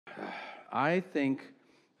I think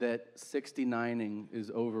that 69ing is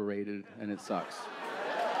overrated and it sucks.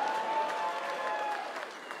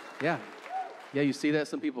 Yeah. Yeah, you see that?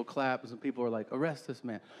 Some people clap, and some people are like, arrest this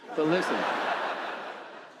man. But listen,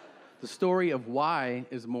 the story of why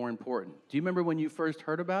is more important. Do you remember when you first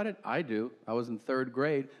heard about it? I do. I was in 3rd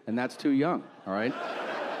grade, and that's too young, all right?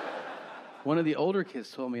 One of the older kids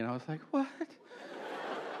told me, and I was like, what?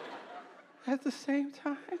 At the same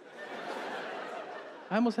time?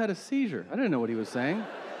 I almost had a seizure. I didn't know what he was saying.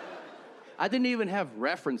 I didn't even have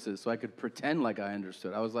references so I could pretend like I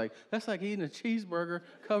understood. I was like, that's like eating a cheeseburger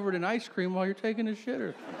covered in ice cream while you're taking a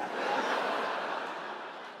shitter.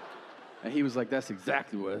 And he was like, that's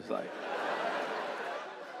exactly what it's like.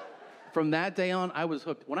 From that day on, I was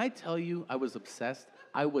hooked. When I tell you I was obsessed,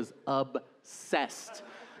 I was obsessed.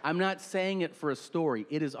 I'm not saying it for a story.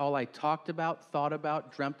 It is all I talked about, thought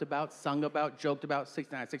about, dreamt about, sung about, joked about,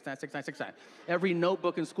 69, 69, 69, 69. Every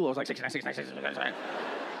notebook in school, I was like, 69, 69, 69, 69.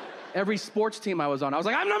 Every sports team I was on, I was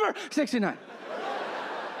like, I'm number 69.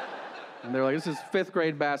 And they're like, this is 5th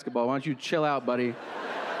grade basketball. Why don't you chill out, buddy?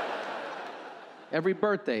 Every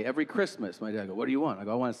birthday, every Christmas, my dad goes, what do you want? I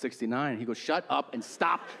go, I want a 69. He goes, shut up and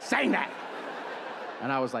stop saying that. And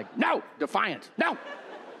I was like, no, defiant, no.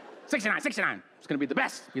 69, 69. It's gonna be the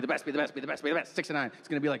best, be the best, be the best, be the best, be the best. 69. It's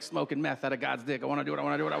gonna be like smoking meth out of God's dick. I wanna do it, I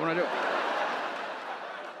wanna do it, I wanna do it.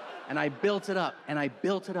 And I built it up, and I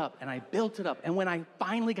built it up, and I built it up. And when I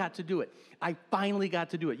finally got to do it,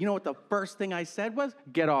 You know what the first thing I said was?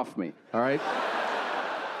 Get off me, all right?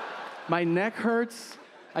 My neck hurts.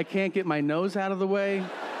 I can't get my nose out of the way.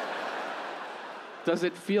 Does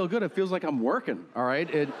it feel good? It feels like I'm working, all right?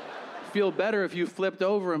 It'd feel better if you flipped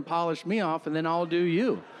over and polished me off, and then I'll do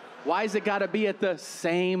you. Why's it gotta be at the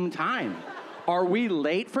same time? Are we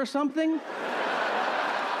late for something?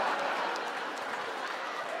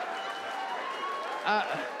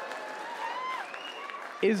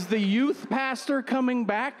 Is the youth pastor coming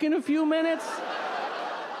back in a few minutes?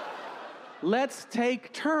 Let's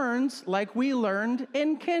take turns like we learned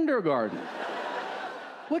in kindergarten.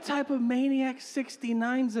 What type of maniac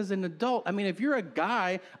 69s as an adult? I mean, if you're a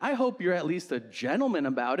guy, I hope you're at least a gentleman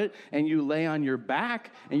about it and you lay on your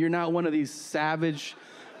back and you're not one of these savage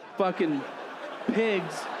fucking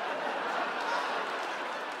pigs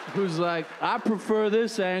who's like, I prefer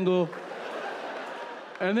this angle.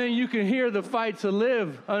 And then you can hear the fight to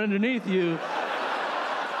live underneath you.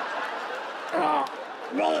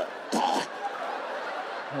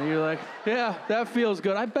 And you're like, yeah, that feels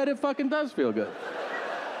good. I bet it fucking does feel good.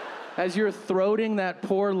 As you're throating that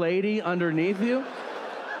poor lady underneath you,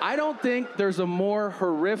 I don't think there's a more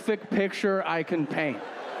horrific picture I can paint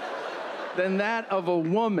than that of a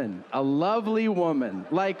woman, a lovely woman.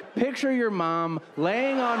 Like, picture your mom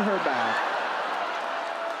laying on her back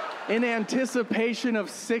in anticipation of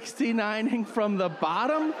 69ing from the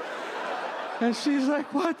bottom. And she's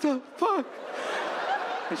like, what the fuck?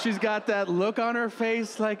 And she's got that look on her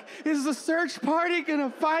face like, is the search party gonna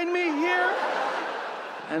find me here?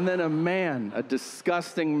 And then a man, a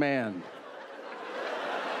disgusting man,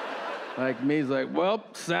 like me, is like, well,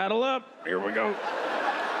 saddle up, here we go.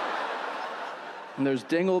 And there's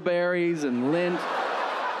dingleberries and lint.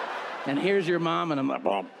 And here's your mom, and I'm like,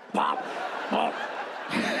 bop, bop, bop.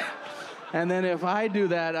 And then if I do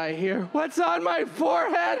that, I hear, what's on my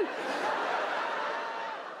forehead?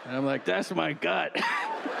 And I'm like, that's my gut.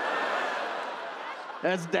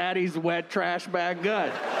 That's daddy's wet trash bag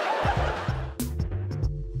gut.